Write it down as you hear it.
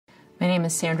My name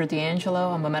is Sandra D'Angelo.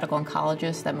 I'm a medical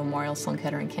oncologist at Memorial Sloan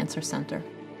Kettering Cancer Center.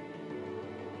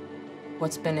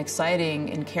 What's been exciting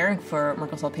in caring for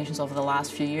Merkel cell patients over the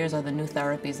last few years are the new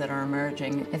therapies that are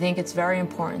emerging. I think it's very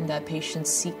important that patients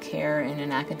seek care in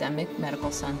an academic medical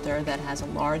center that has a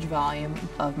large volume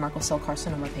of Merkel cell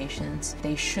carcinoma patients.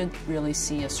 They should really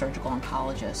see a surgical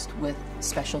oncologist with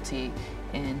specialty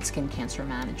in skin cancer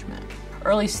management.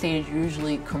 Early stage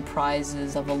usually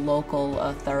comprises of a local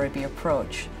therapy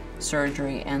approach,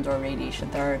 surgery and/or radiation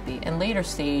therapy. And later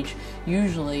stage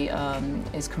usually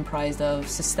is comprised of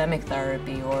systemic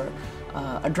therapy or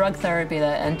a drug therapy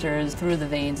that enters through the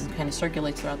veins and kind of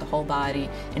circulates throughout the whole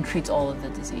body and treats all of the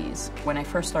disease. When I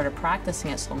first started practicing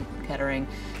at Sloan Kettering,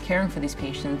 caring for these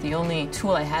patients, the only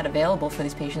tool I had available for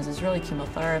these patients is really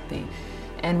chemotherapy.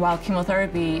 And while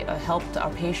chemotherapy helped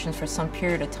our patients for some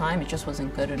period of time, it just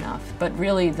wasn't good enough. But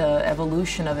really the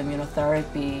evolution of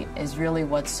immunotherapy is really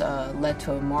what's led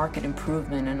to a marked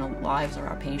improvement in the lives of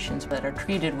our patients that are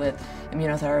treated with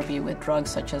immunotherapy with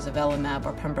drugs such as avelumab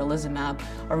or pembrolizumab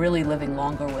are really living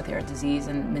longer with their disease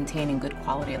and maintaining good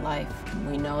quality of life.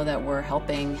 We know that we're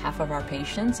helping half of our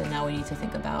patients, and now we need to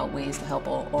think about ways to help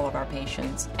all of our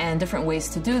patients. And different ways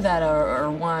to do that are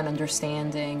one,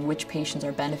 understanding which patients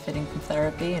are benefiting from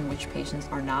therapy and which patients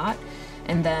are not.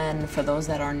 And then for those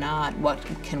that are not, what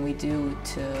can we do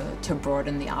to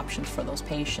broaden the options for those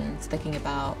patients? Thinking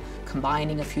about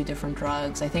combining a few different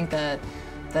drugs. I think that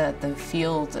the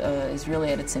field is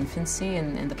really at its infancy,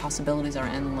 and the possibilities are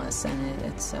endless, and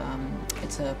it's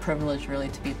a privilege really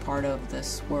to be part of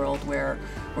this world where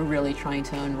we're really trying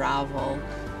to unravel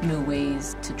new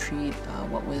ways to treat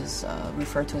what was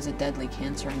referred to as a deadly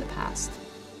cancer in the past.